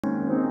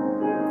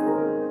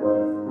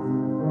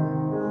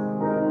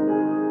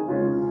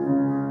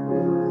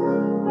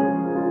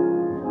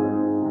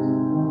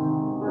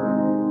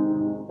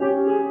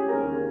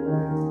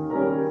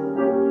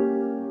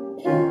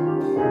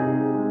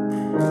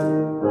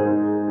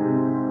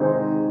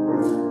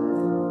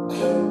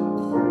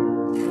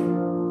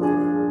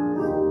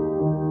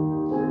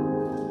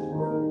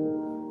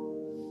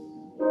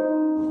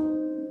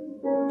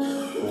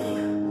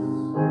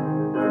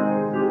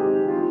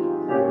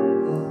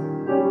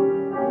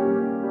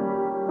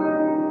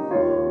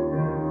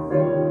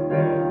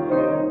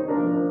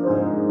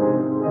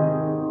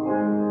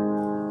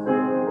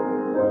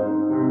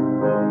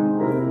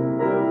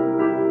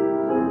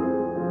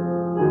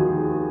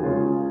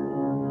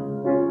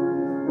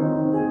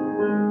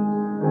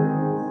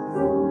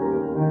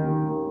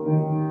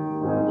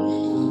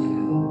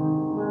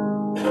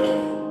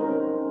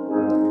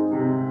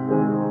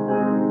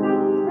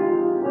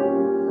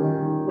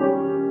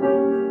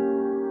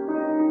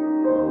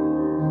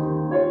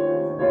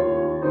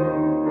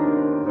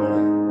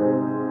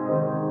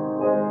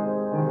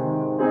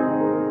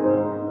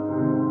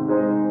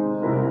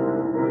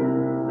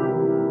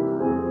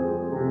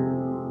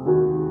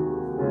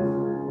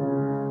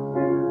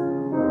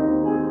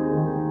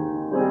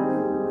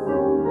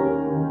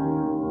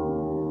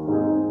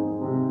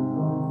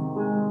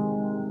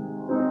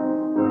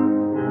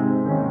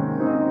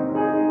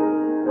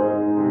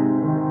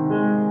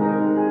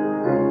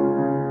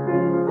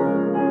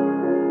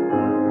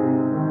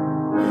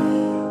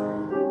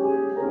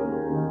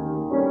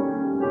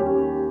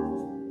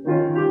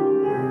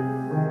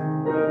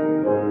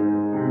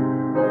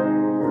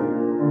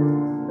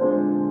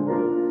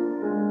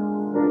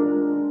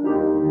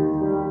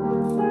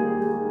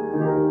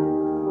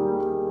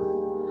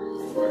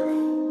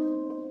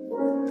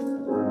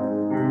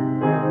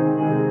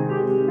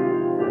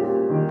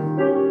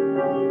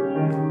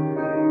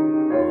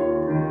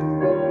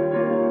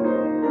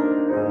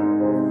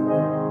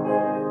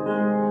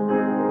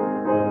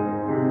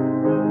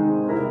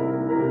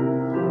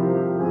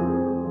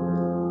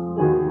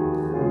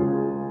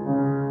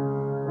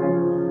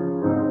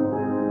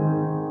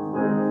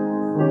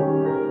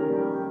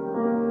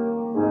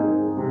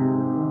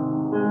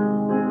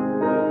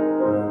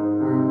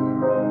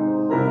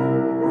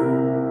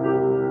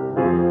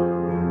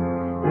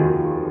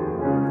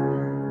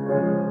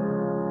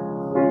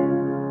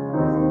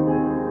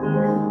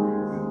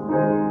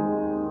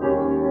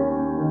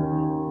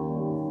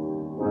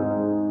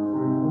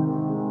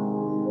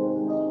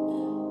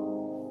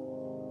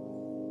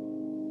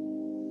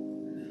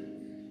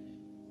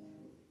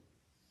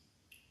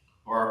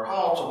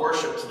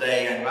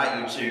today, I invite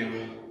you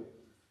to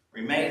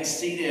remain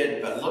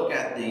seated, but look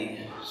at the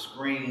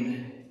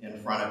screen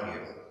in front of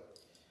you.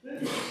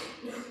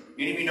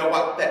 Any of you know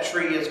what that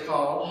tree is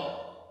called?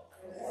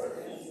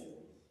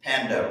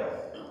 Pando.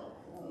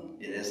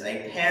 It is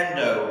a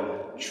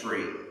pando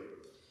tree.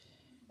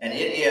 And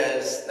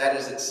that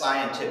is its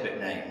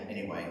scientific name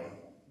anyway.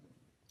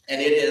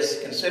 And it is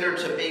considered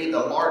to be the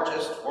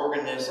largest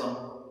organism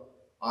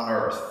on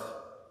Earth.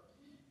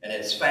 And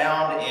it's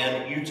found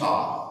in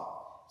Utah.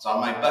 It's on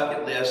my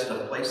bucket list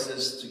of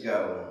places to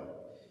go.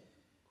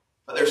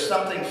 But there's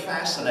something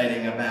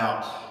fascinating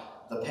about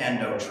the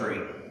pando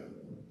tree.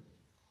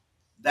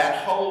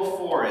 That whole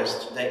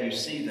forest that you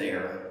see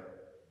there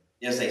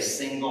is a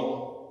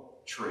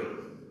single tree.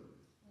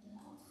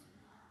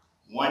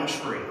 One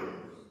tree.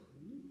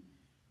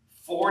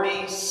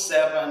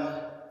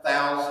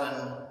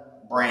 47,000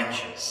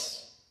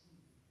 branches.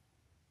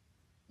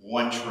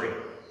 One tree.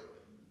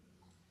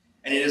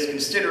 And it is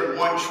considered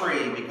one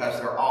tree because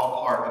they're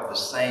all part of the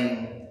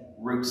same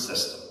root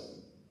system.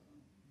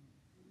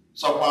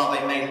 So while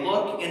they may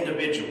look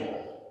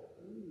individual,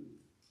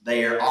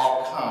 they are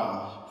all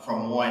come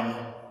from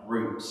one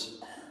root.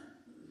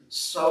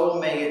 So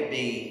may it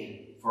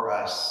be for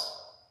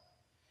us.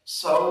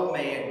 So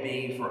may it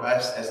be for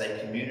us as a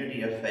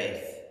community of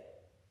faith.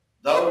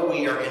 Though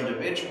we are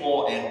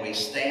individual and we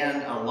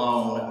stand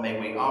alone, may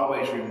we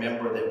always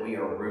remember that we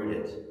are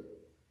rooted.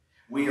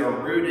 We are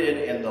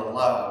rooted in the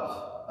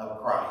love of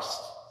Christ.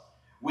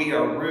 We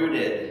are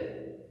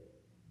rooted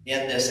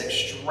in this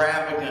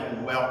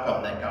extravagant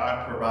welcome that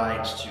God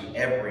provides to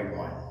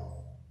everyone.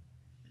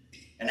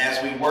 And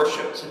as we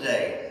worship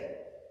today,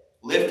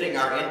 lifting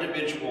our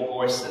individual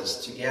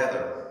voices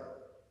together,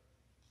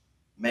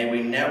 may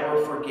we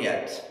never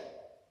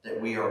forget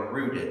that we are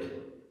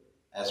rooted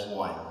as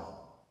one.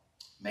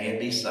 May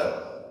it be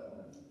so.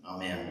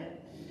 Amen.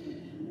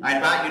 I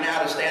invite you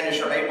now to stand as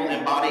you're able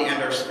in body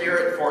and our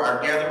spirit for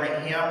our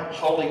gathering hymn,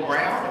 Holy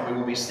Ground, and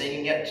we will be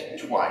singing it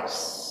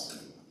twice.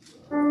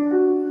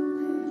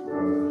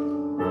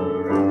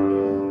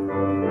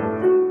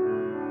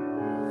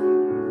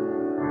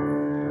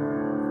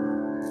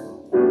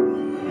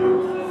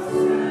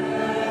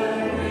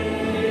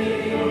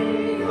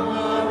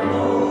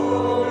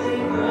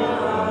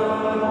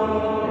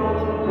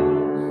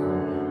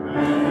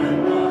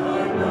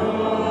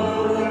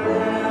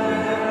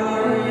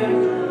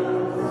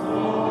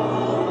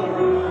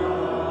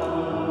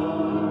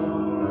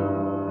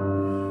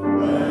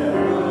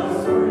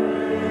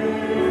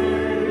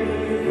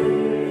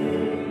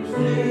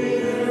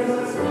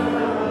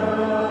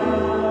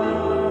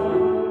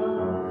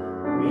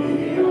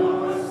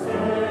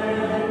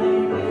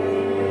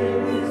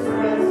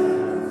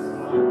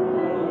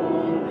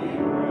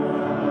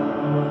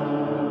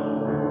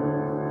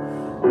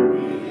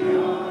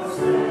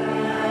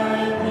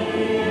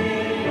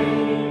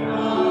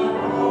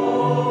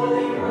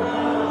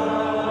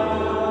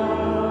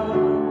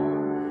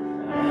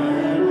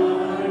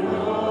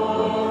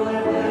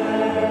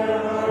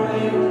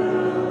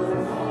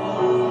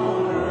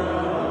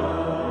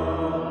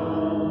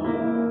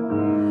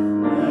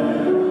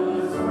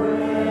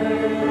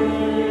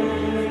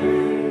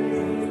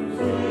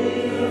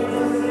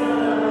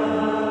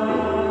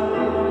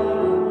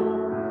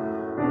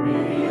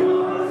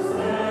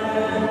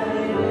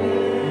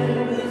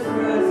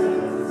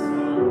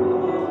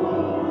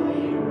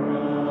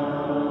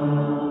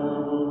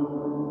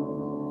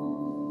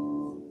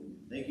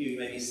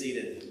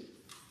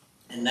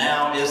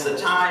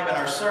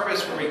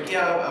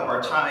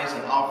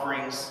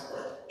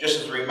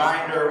 Just as a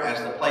reminder,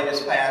 as the plate is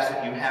passed,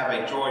 if you have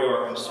a joy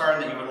or concern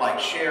that you would like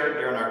shared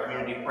during our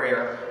community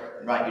prayer,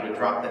 I invite you to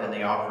drop that in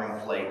the offering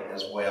plate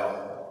as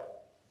well.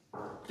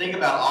 Think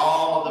about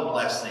all of the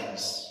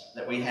blessings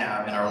that we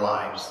have in our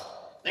lives.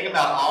 Think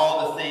about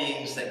all the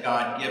things that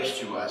God gives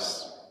to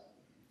us.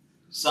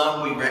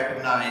 Some we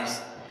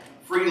recognize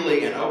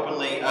freely and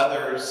openly,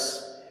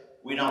 others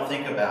we don't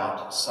think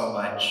about so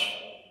much.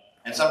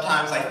 And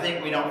sometimes I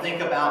think we don't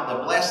think about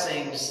the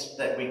blessings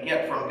that we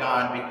get from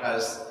God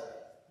because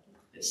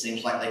it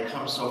seems like they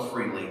come so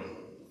freely.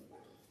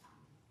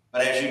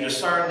 But as you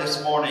discern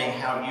this morning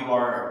how you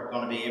are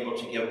going to be able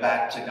to give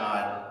back to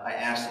God, I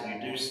ask that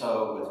you do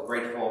so with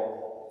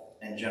grateful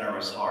and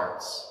generous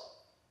hearts.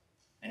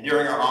 And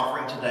during our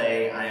offering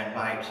today, I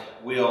invite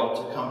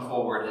Will to come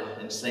forward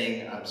and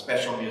sing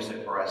special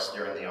music for us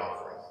during the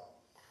offering.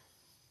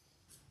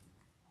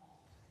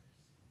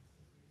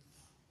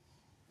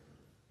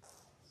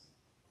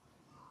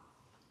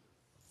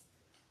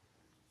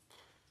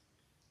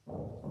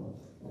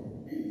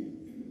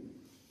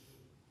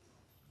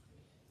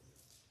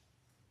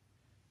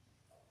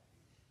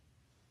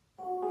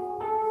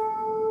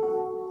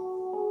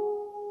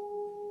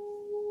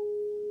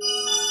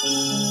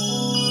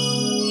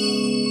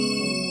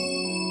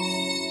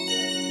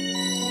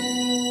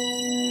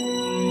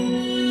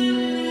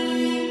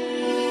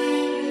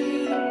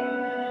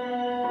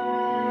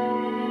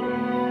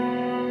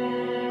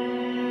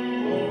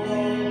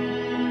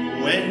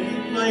 When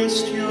you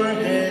placed your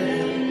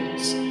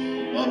hands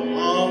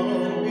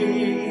upon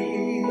me,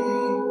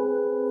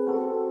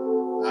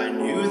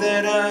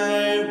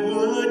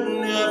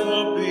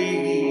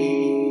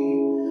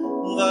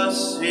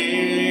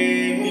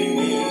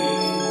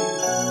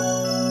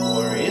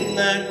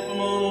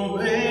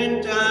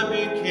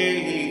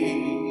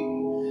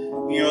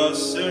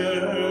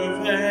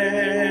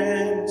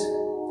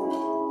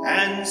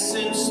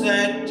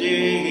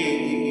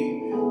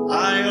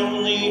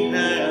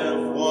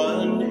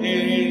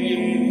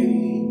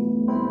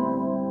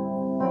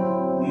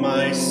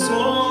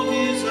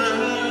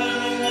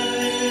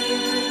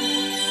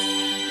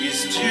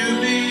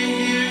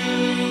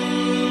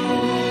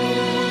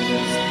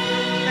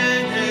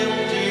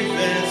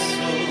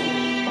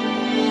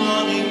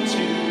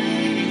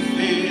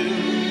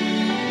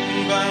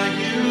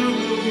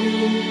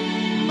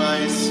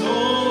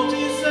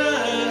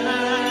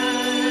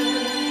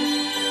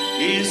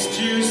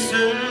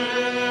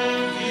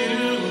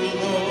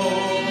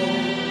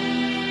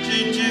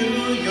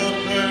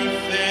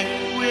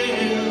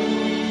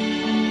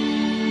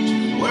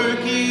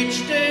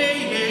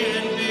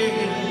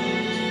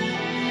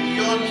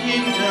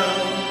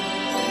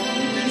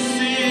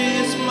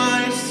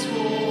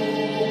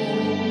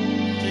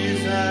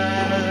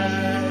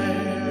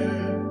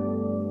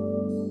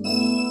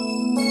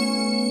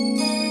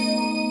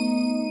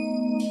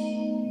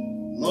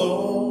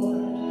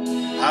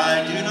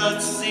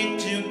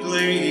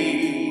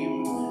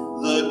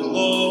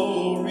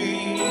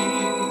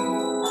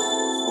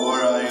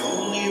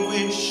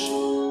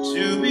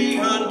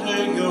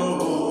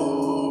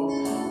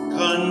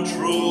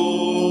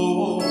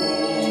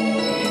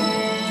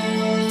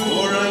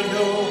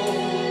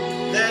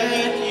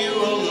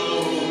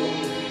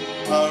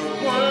 are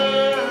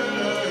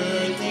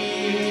worthy,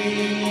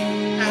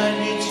 and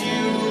it's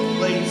you who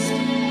placed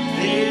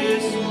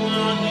this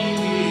longing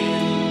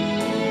in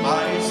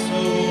my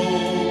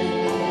soul.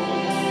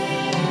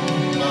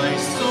 My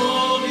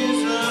soul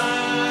desire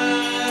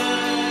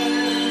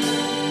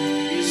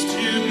is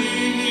to be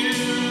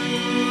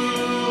used,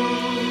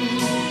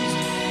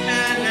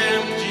 an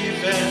empty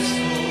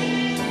vessel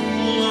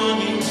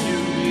longing to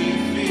be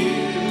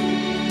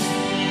filled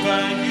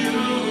by you.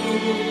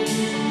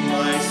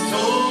 My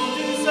soul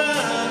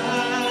desire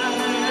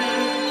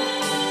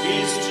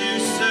is to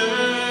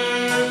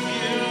serve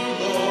you,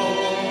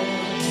 Lord,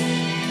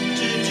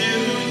 to do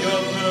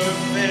your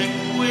perfect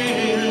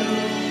will,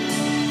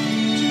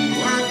 to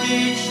work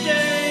each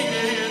day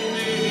and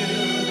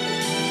build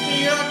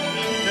your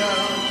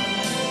kingdom.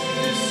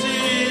 This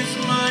is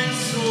my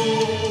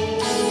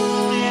soul's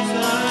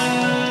desire.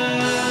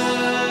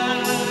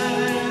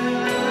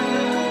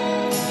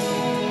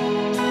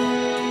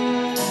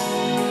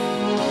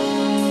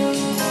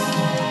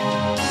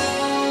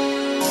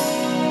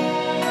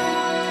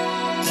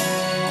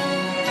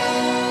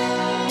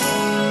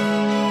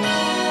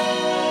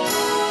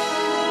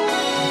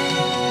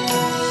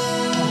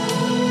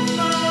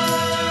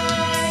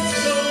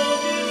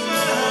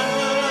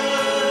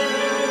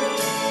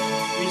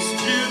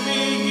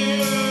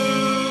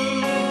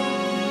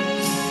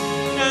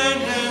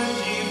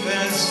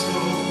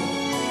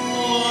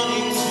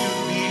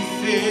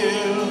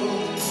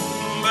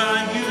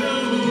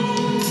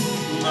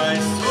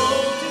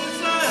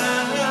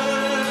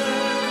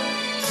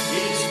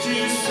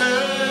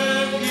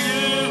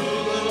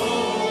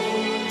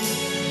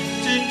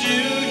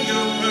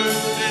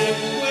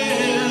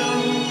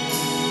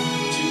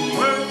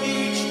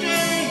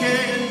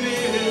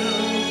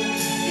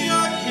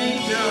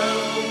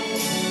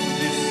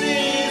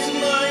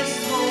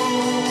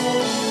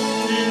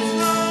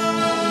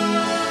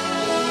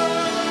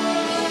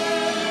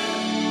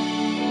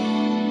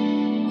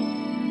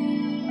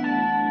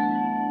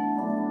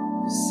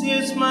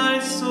 My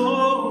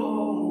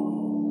soul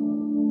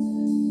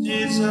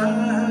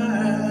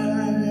desire.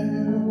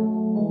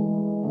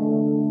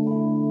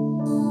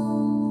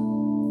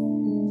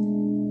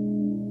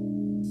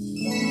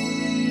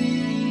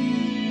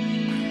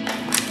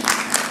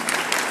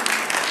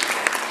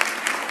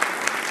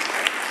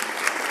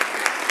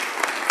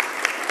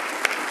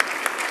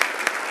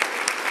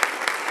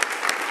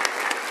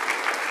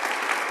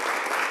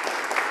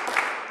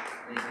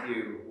 Thank you,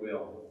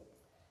 Will.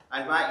 I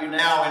invite you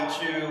now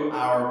into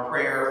our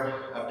prayer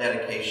of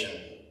dedication.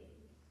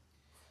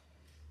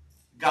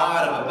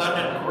 God of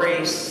abundant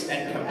grace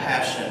and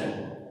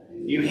compassion,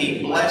 you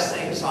heap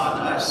blessings on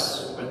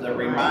us with the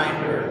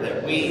reminder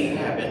that we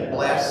have been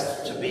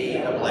blessed to be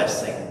a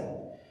blessing.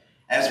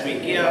 As we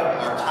give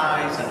our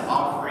tithes and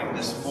offering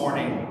this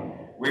morning,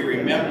 we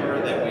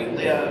remember that we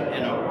live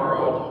in a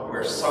world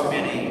where so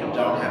many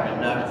don't have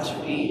enough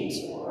to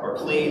eat or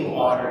clean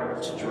water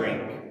to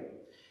drink.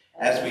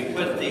 As we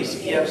put these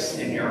gifts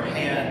in your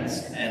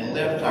hands and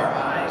lift our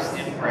eyes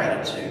in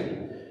gratitude,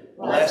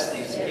 bless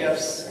these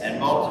gifts and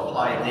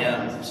multiply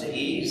them to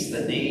ease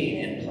the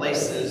need in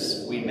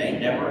places we may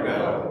never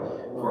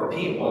go, for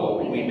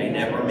people we may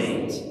never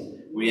meet.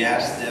 We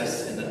ask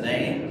this in the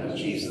name of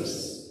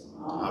Jesus.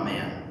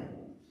 Amen.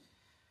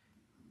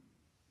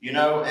 You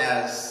know,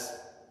 as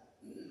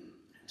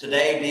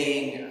today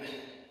being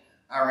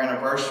our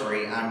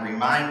anniversary, I'm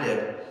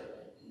reminded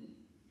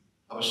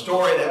of a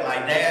story that my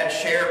dad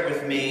shared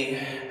with me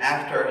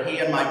after he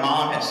and my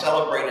mom had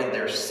celebrated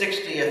their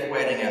 60th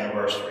wedding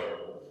anniversary.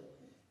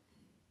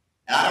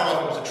 And I don't know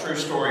if it was a true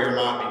story or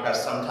not,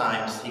 because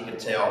sometimes he could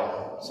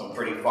tell some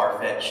pretty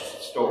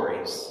far-fetched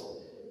stories.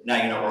 Now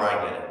you know where I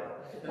get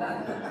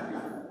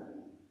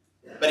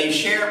it. But he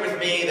shared with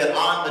me that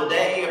on the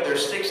day of their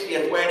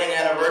 60th wedding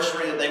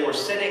anniversary, that they were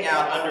sitting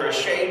out under a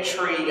shade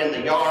tree in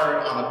the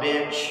yard on a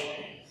bench.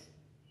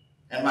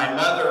 And my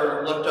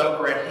mother looked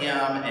over at him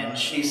and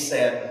she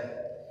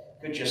said,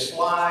 "Could you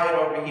slide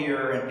over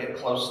here and get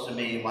close to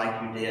me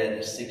like you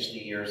did 60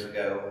 years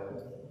ago?"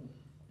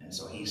 And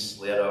so he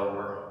slid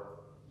over.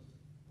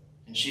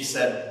 And she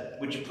said,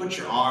 "Would you put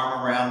your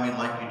arm around me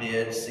like you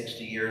did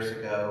 60 years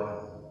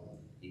ago?" And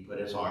he put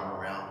his arm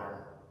around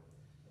her.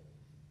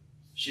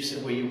 She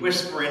said, "Will you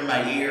whisper in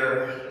my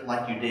ear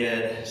like you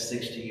did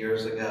 60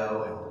 years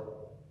ago?" And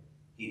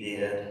he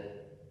did.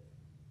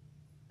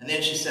 And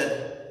then she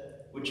said,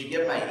 "Would you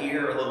give my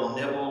ear a little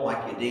nibble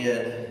like you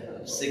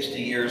did 60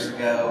 years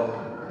ago?"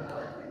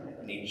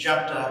 And he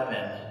jumped up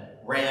and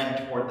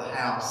ran toward the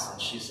house.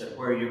 And she said,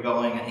 "Where are you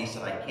going?" And he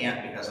said, "I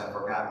can't because I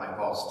forgot my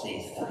false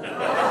teeth."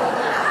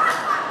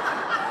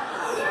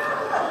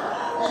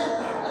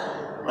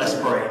 Let's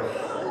pray.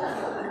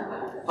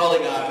 Holy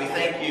God, we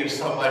thank you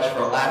so much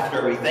for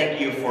laughter. We thank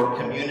you for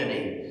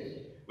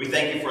community. We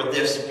thank you for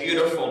this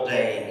beautiful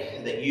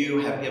day that you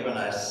have given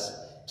us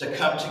to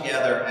come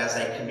together as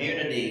a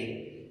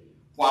community,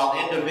 while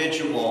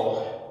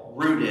individual,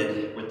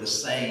 rooted with the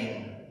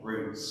same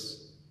roots.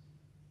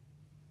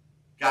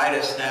 Guide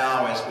us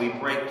now as we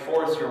break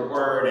forth your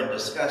word and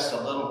discuss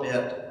a little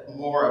bit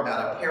more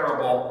about a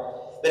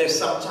parable that is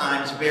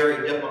sometimes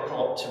very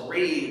difficult to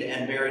read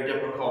and very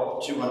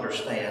difficult to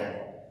understand.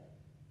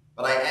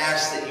 But I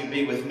ask that you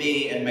be with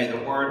me, and may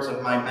the words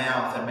of my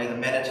mouth and may the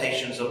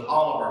meditations of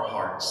all of our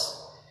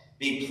hearts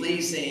be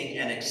pleasing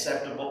and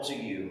acceptable to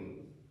you,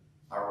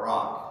 our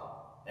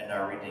rock and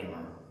our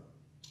Redeemer.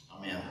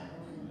 Amen.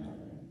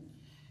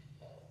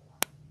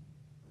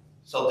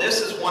 So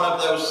this is one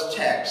of those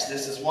texts,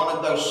 this is one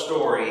of those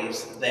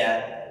stories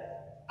that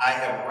I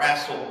have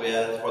wrestled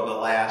with for the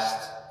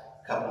last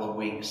couple of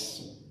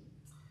weeks.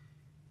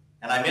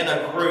 And I'm in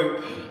a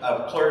group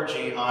of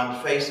clergy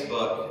on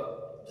Facebook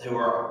who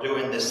are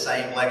doing this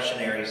same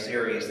lectionary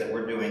series that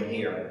we're doing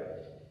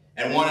here.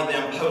 And one of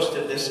them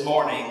posted this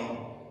morning,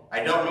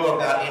 I don't know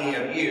about any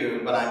of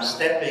you, but I'm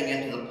stepping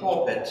into the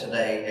pulpit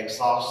today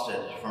exhausted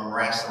from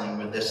wrestling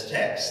with this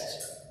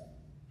text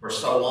for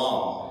so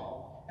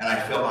long, and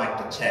I feel like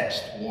the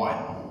text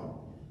won.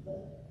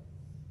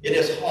 It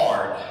is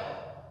hard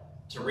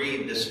to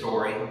read this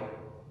story.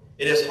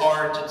 It is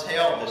hard to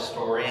tell this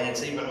story, and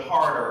it's even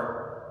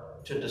harder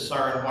to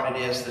discern what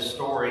it is the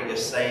story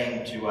is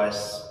saying to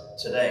us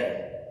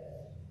today.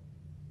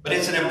 But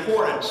it's an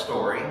important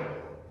story,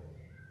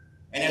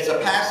 and it's a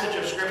passage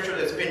of Scripture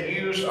that's been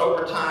used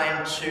over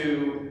time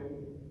to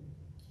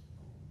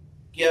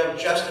give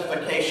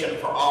justification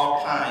for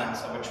all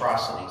kinds of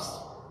atrocities.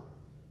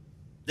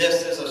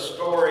 This is a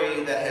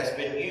story that has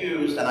been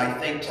used, and I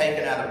think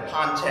taken out of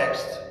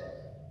context,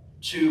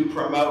 to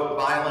promote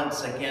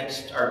violence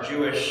against our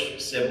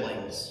Jewish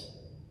siblings.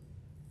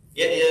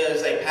 It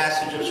is a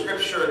passage of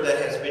Scripture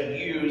that has been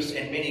used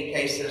in many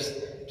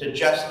cases to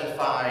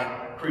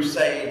justify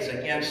crusades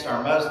against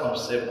our Muslim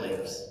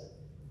siblings.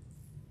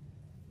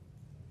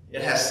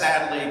 It has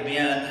sadly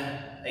been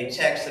a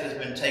text that has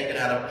been taken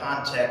out of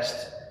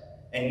context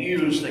and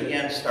used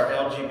against our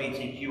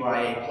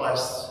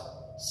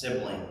LGBTQIA+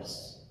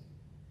 siblings.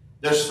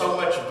 There's so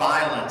much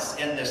violence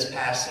in this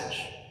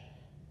passage.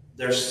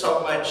 There's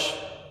so much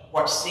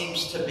what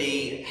seems to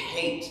be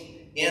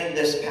hate in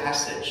this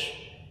passage.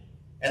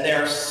 And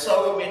there are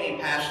so many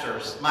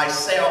pastors,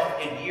 myself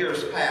in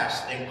years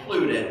past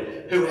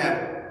included, who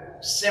have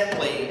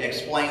simply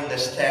explained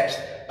this text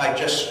by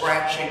just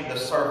scratching the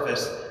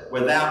surface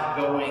without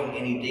going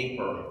any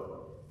deeper.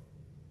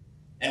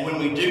 And when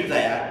we do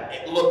that,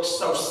 it looks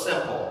so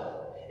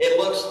simple. It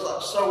looks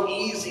so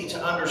easy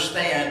to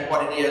understand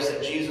what it is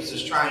that Jesus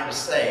is trying to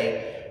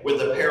say with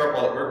the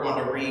parable that we're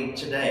going to read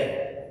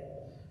today.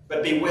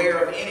 But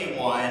beware of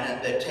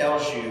anyone that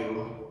tells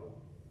you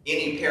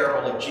any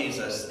parable of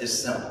Jesus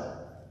is simple,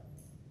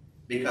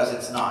 because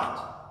it's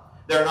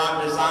not. They're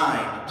not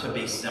designed to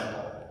be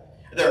simple.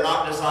 They're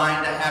not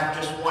designed to have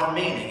just one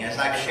meaning. As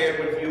I've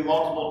shared with you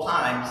multiple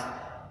times,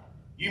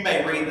 you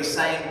may read the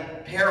same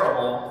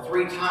parable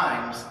 3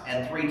 times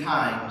and 3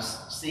 times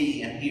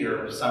see and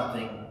hear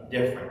something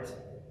different.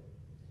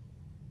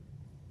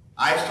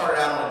 I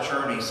started out on a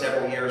journey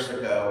several years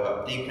ago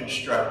of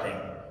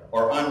deconstructing,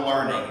 or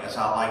unlearning, as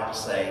I like to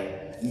say,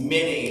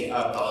 many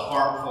of the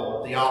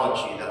harmful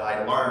theology that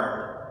I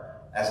learned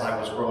as I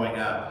was growing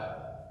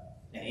up,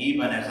 and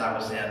even as I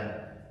was in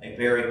a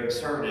very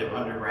conservative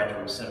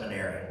undergraduate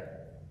seminary.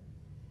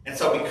 And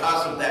so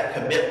because of that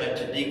commitment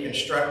to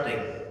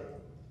deconstructing,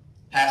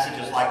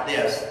 passages like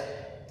this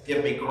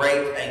give me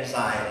great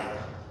anxiety.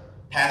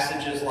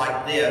 Passages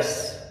like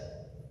this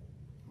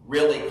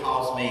really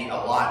cause me a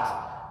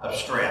lot of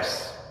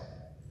stress.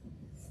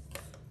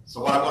 So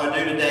what I'm going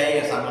to do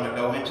today is I'm going to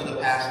go into the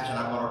passage and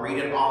I'm going to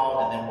read it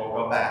all, and then we'll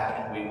go back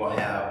and we will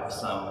have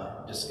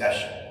some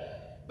discussion.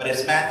 But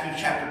it's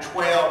Matthew chapter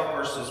 12,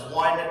 verses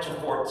 1 to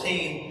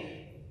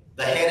 14.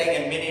 The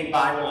heading in many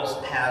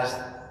Bibles has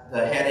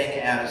the heading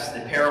as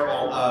the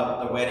parable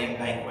of the wedding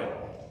banquet.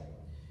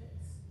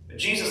 But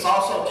Jesus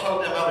also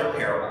told them other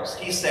parables.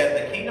 He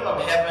said, the kingdom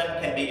of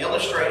heaven can be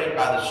illustrated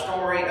by the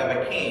story of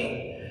a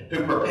king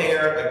who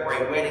prepared a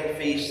great wedding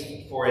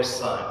feast for his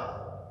son.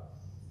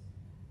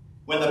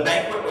 When the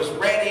banquet was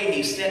ready,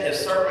 he sent his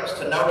servants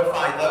to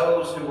notify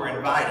those who were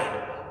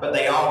invited, but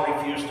they all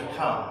refused to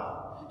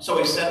come. So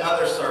he sent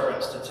other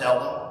servants to tell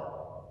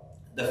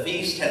them, the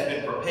feast has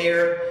been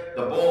prepared,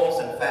 the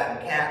bulls and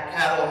fattened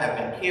cattle have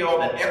been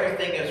killed, and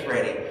everything is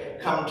ready.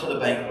 Come to the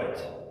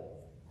banquet.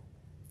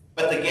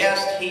 But the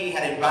guest he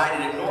had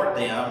invited ignored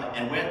them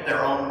and went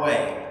their own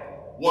way,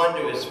 one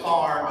to his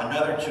farm,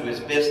 another to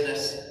his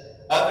business.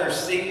 Others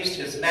seized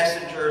his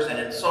messengers and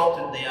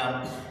insulted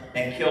them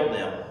and killed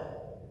them.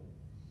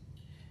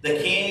 The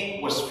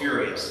king was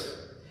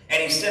furious,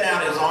 and he sent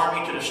out his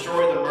army to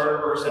destroy the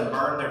murderers and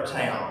burn their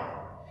town.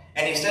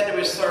 And he said to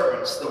his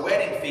servants, the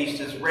wedding feast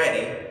is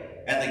ready,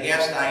 and the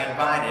guests I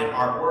invited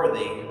aren't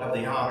worthy of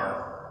the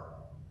honor.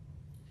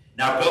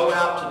 Now go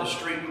out to the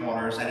street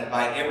corners and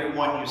invite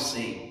everyone you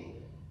see.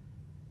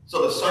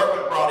 So the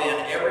servant brought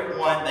in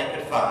everyone they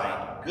could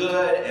find,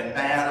 good and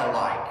bad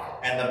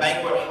alike, and the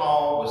banquet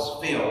hall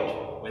was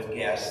filled with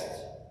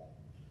guests.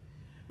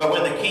 But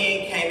when the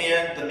king came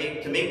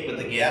in to meet with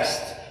the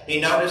guests, he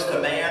noticed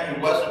a man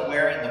who wasn't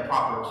wearing the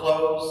proper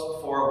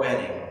clothes for a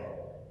wedding.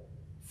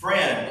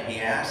 Friend, he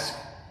asked,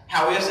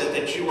 How is it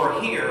that you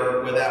are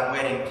here without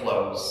wedding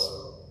clothes?"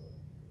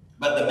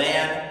 But the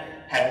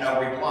man had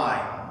no reply.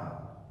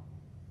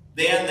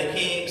 Then the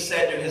king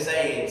said to his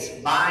aides,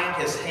 "Bind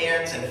his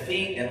hands and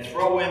feet and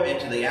throw him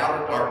into the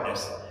outer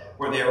darkness,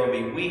 where there will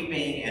be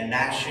weeping and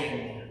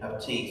gnashing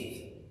of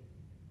teeth.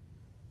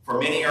 For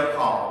many are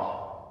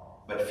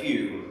called, but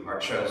few are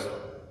chosen."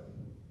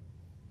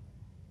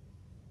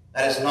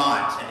 That is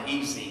not an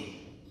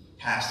easy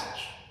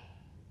passage.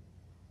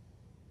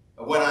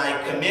 But when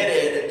I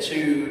committed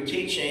to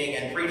teaching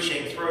and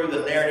preaching through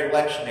the narrative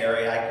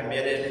lectionary, I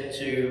committed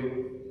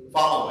to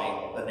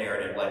following the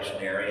narrative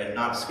lectionary and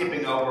not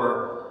skipping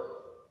over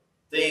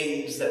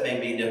things that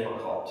may be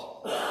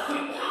difficult.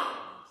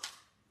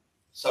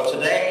 So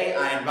today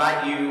I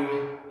invite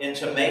you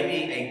into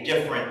maybe a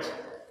different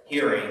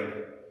hearing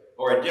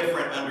or a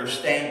different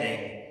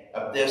understanding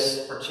of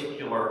this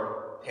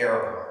particular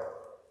parable.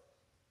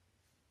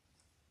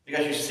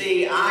 Because you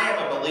see, I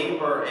am a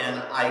believer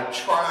and I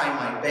try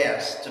my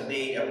best to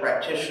be a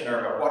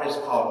practitioner of what is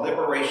called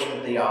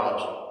liberation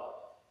theology.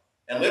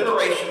 And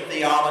liberation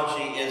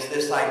theology is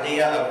this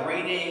idea of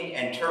reading,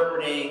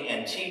 interpreting,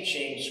 and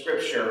teaching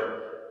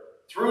Scripture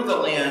through the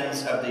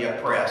lens of the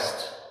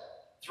oppressed,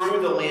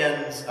 through the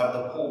lens of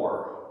the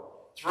poor,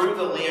 through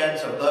the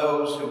lens of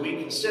those who we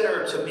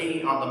consider to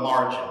be on the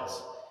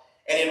margins.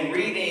 And in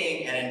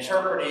reading and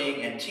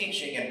interpreting and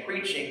teaching and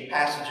preaching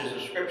passages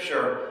of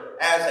Scripture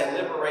as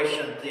a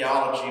liberation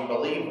theology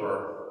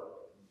believer,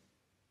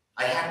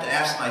 I have to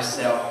ask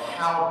myself,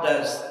 how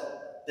does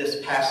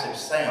this passage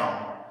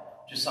sound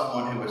to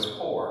someone who is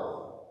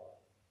poor?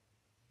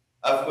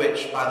 Of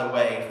which, by the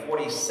way,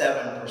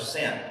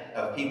 47%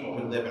 of people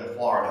who live in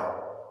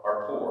Florida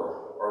are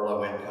poor or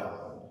low income.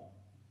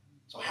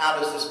 So how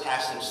does this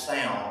passage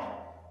sound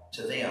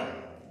to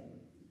them?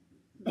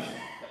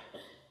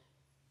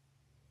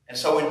 And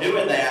so in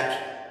doing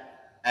that,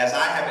 as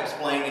I have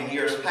explained in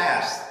years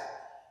past,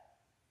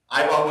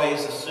 I've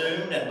always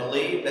assumed and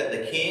believed that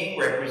the king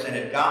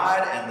represented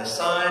God and the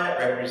son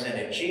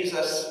represented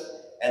Jesus,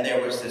 and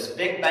there was this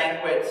big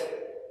banquet,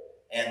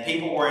 and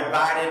people were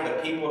invited,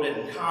 but people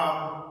didn't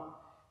come,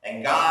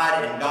 and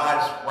God, in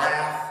God's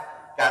wrath,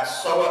 got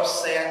so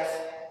upset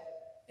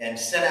and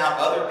sent out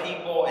other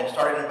people and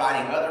started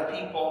inviting other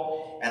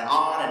people, and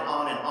on and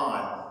on and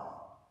on.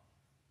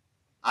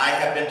 I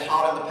have been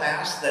taught in the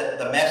past that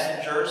the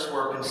messengers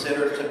were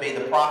considered to be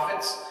the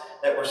prophets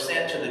that were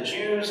sent to the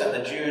Jews, and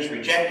the Jews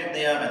rejected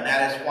them, and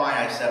that is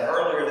why I said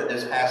earlier that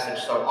this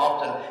passage so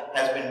often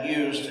has been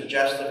used to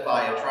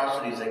justify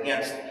atrocities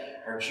against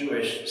our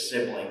Jewish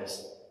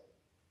siblings.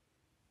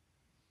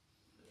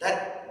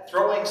 That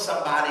binding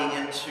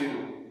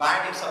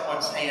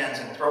someone's hands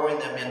and throwing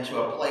them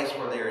into a place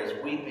where there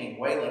is weeping,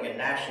 wailing, and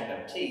gnashing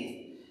of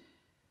teeth,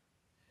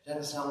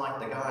 doesn't sound like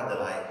the God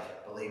that I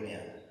believe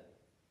in.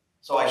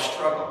 So I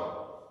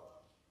struggle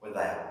with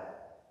that.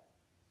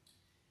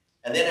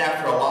 And then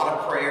after a lot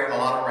of prayer and a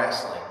lot of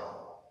wrestling,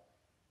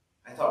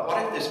 I thought,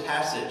 what if this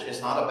passage is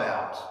not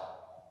about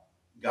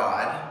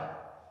God?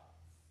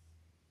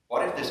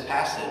 What if this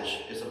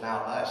passage is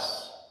about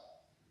us?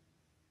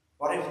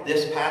 What if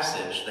this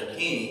passage, the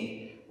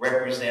king,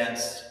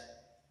 represents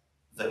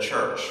the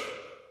church?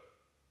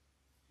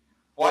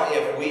 What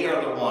if we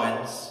are the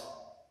ones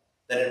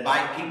that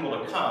invite people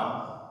to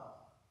come,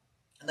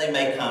 and they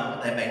may come,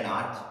 and they may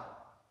not,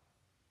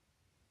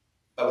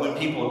 but when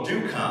people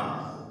do come,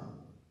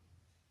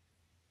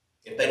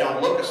 if they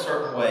don't look a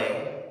certain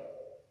way,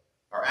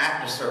 or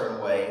act a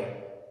certain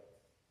way,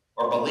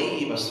 or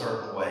believe a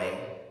certain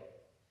way,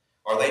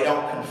 or they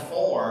don't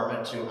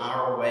conform to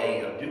our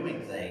way of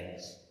doing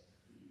things,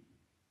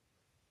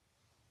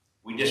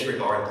 we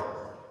disregard them.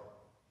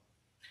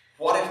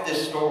 What if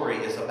this story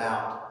is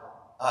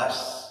about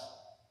us?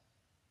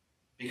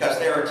 Because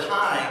there are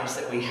times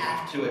that we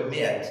have to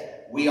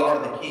admit we are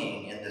the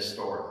king in this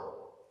story.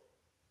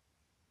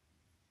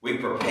 We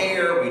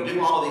prepare, we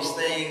do all these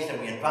things, and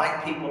we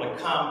invite people to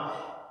come,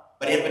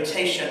 but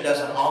invitation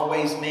doesn't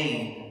always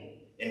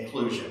mean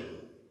inclusion.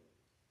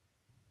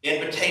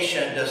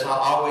 Invitation does not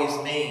always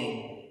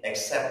mean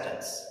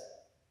acceptance.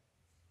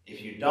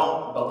 If you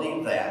don't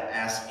believe that,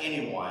 ask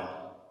anyone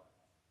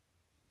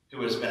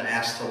who has been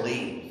asked to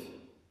leave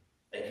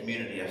a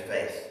community of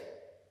faith.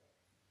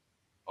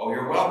 Oh,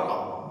 you're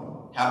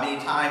welcome. How many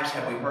times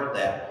have we heard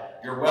that?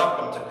 You're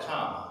welcome to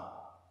come.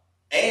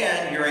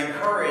 And you're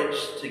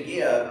encouraged to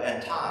give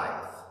and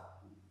tithe.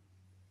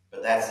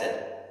 But that's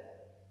it.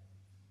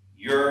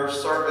 Your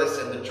service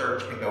in the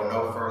church can go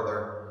no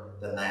further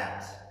than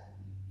that.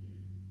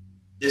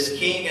 This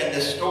king in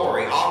this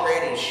story,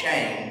 already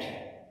shamed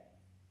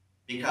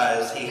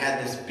because he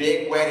had this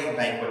big wedding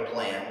banquet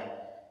planned,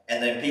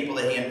 and the people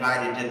that he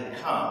invited didn't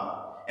come.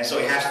 And so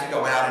he has to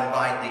go out and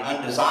invite the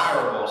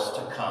undesirables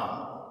to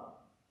come.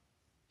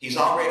 He's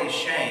already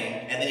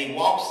shamed, and then he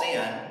walks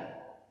in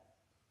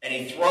and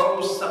he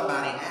throws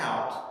somebody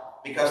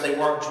out because they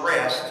weren't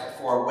dressed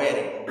for a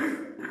wedding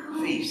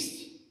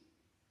feast.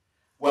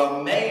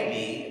 Well,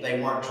 maybe they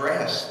weren't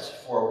dressed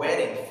for a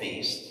wedding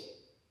feast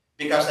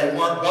because they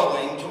weren't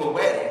going to a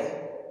wedding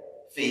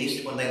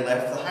feast when they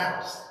left the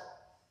house?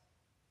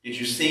 Did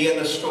you see in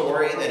the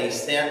story that he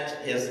sent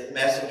his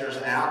messengers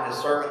out, his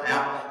servant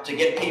out, to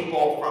get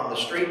people from the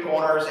street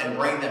corners and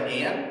bring them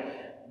in?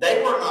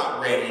 They were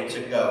not ready to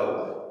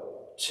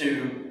go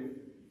to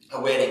a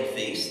wedding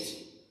feast.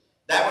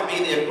 That would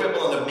be the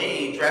equivalent of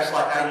me dressed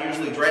like I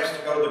usually dress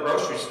to go to the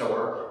grocery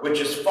store, which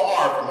is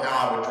far from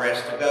how I would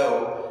dress to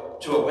go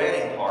to a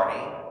wedding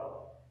party,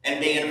 and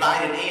be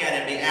invited in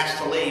and be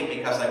asked to leave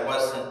because I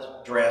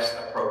wasn't dressed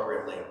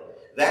appropriately.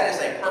 That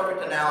is a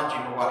perfect analogy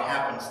for what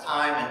happens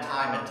time and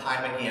time and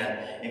time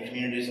again in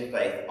communities of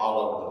faith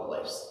all over the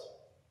place.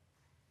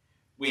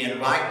 We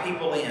invite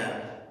people in,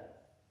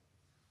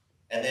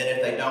 and then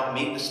if they don't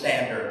meet the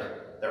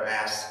standard, they're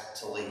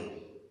asked to leave.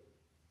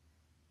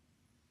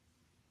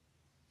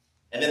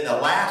 And then the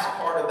last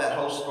part of that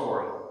whole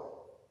story,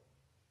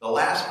 the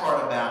last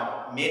part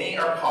about many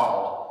are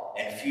called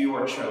and few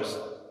are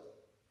chosen.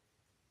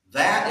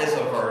 That is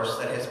a verse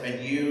that has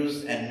been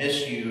used and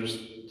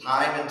misused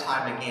time and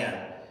time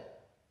again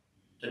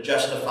to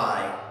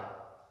justify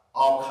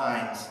all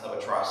kinds of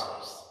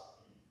atrocities.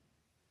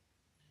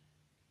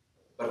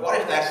 But what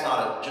if that's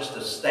not just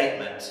a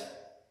statement?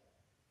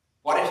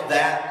 What if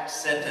that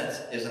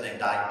sentence is an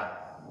indictment?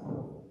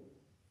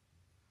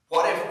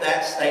 What if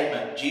that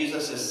statement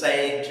Jesus is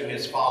saying to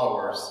his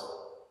followers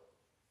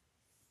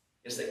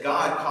is that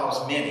God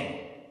calls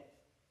many,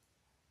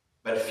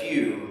 but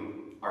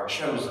few are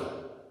chosen?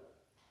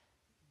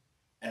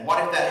 And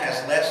what if that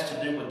has less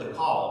to do with the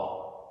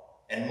called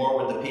and more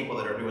with the people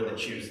that are doing the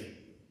choosing?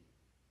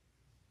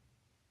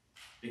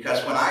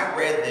 Because when I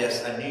read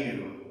this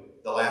anew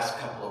the last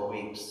couple of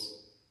weeks,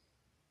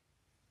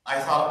 I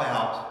thought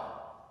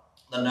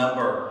about the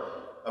number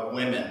of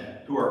women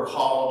who are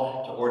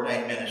called to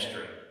ordained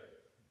ministry,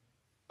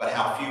 but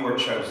how few are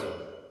chosen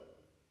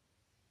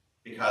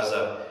because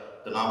of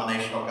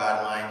denominational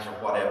guidelines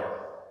or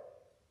whatever.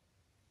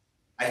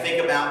 I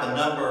think about the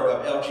number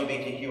of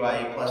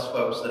LGBTQIA+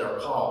 folks that are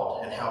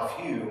called and how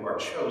few are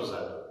chosen.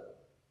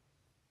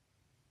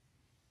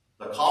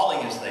 The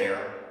calling is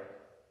there,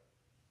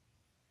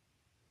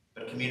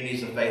 but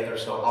communities of faith are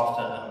so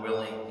often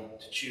unwilling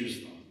to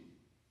choose them.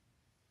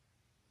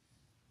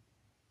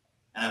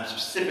 And I'm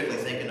specifically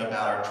thinking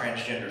about our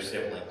transgender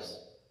siblings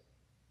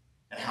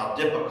and how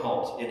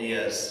difficult it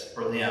is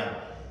for them,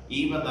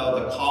 even though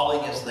the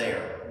calling is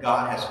there,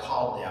 God has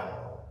called them.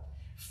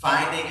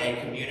 Finding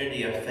a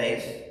community of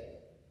faith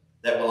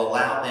that will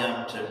allow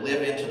them to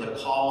live into the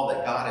call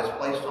that God has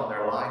placed on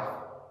their life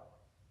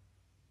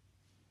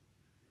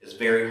is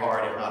very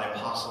hard, if not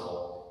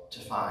impossible, to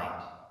find.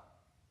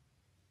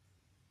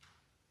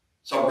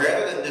 So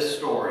rather than this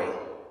story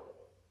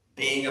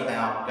being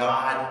about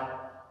God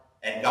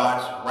and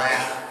God's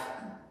wrath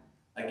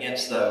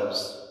against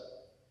those,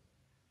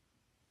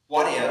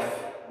 what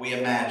if we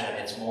imagine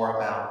it's more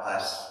about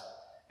us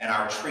and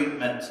our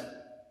treatment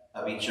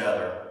of each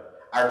other?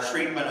 Our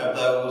treatment of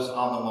those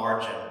on the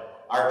margin.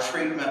 Our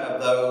treatment of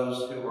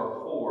those who are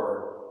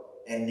poor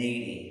and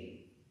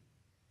needy.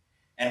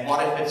 And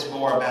what if it's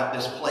more about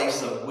this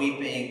place of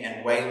weeping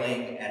and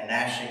wailing and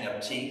gnashing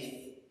of teeth?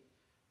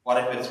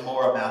 What if it's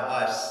more about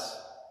us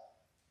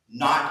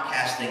not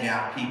casting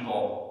out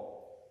people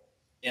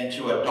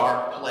into a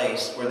dark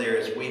place where there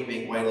is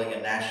weeping, wailing,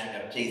 and gnashing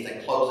of teeth,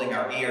 and closing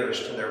our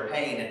ears to their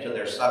pain and to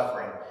their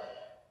suffering,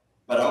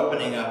 but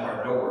opening up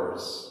our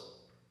doors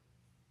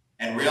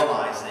and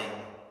realizing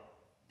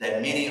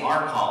that many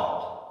are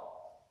called,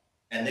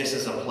 and this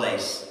is a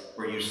place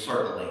where you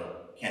certainly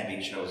can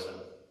be chosen.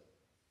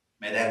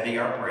 May that be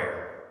our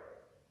prayer.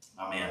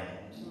 Amen.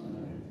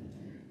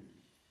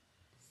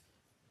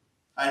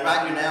 I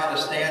invite you now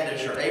to stand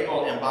as you're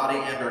able in body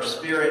and or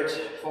spirit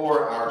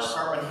for our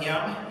sermon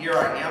hymn, Here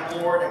I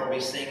Am, Lord, and we'll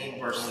be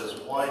singing verses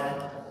 1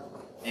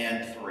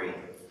 and 3.